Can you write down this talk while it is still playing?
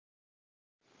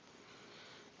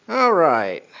All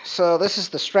right. So this is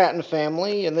the Stratton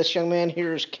family, and this young man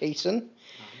here is Kayson.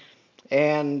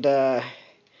 And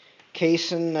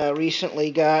Kayson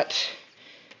recently got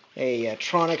a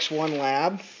Tronix One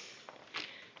Lab.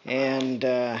 And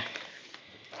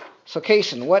so,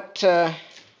 Kayson, what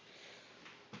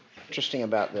interesting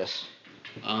about this?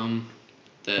 Um,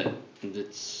 that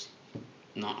it's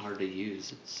not hard to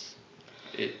use.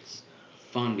 It's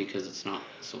fun because it's not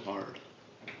so hard.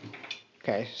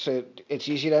 Okay, so it's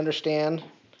easy to understand,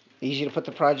 easy to put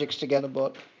the projects together.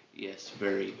 Book. Yes,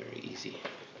 very very easy.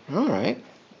 All right,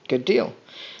 good deal.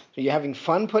 Are you having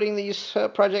fun putting these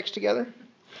projects together?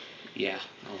 Yeah,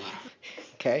 a lot.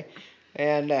 Okay.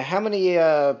 And how many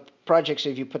projects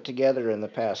have you put together in the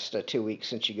past 2 weeks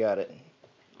since you got it?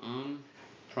 Um,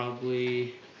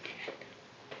 Probably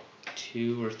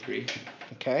two or three.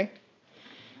 Okay.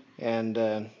 And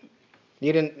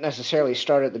you didn't necessarily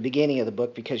start at the beginning of the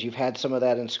book because you've had some of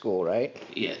that in school, right?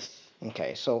 Yes.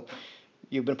 Okay. So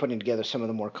you've been putting together some of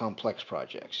the more complex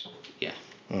projects. Yeah.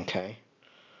 Okay.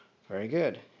 Very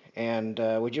good. And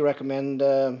would you recommend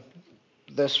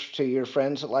this to your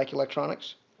friends that like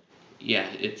electronics? Yeah,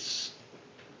 it's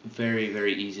very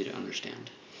very easy to understand.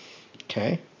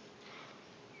 Okay.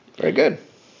 Very good.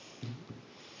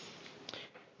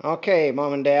 Okay,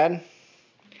 Mom and Dad.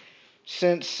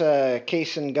 Since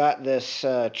Kaysen got this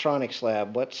Tronix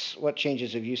Lab, what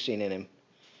changes have you seen in him?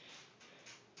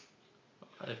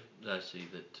 I see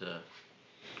that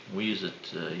we use it.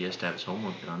 He has to have his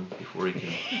homework done before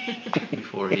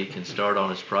he can start on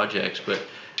his projects.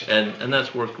 And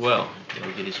that's worked well.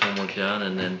 He'll get his homework done,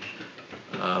 and then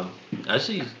I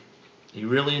see he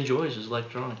really enjoys his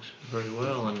electronics very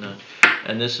well.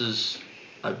 And this is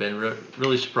I've been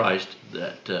really surprised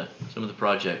that some of the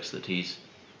projects that he's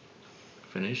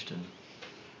finished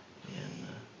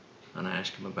and I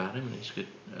asked him about him, and he's good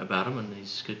about him, and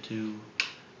he's good to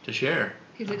share.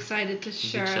 He's excited to He's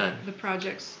share excited. the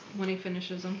projects when he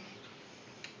finishes them.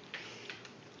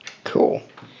 Cool.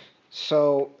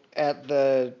 So at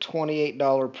the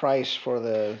 $28 price for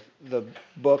the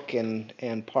book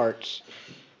and parts,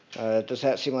 does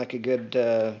that seem like a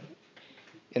good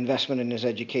investment in his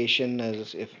education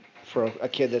as if for a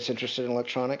kid that's interested in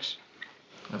electronics?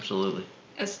 Absolutely.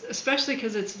 Especially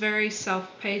because it's very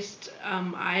self-paced.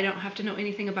 I don't have to know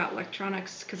anything about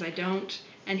electronics because I don't,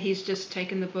 and he's just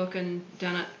taken the book and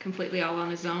done it completely all on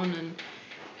his own,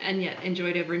 and yet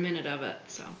enjoyed every minute of it.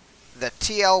 So The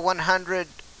TL100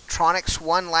 Tronix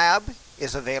One Lab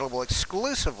is available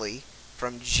exclusively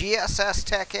from GSS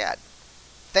Tech Ed.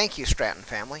 Thank you, Stratton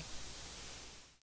family.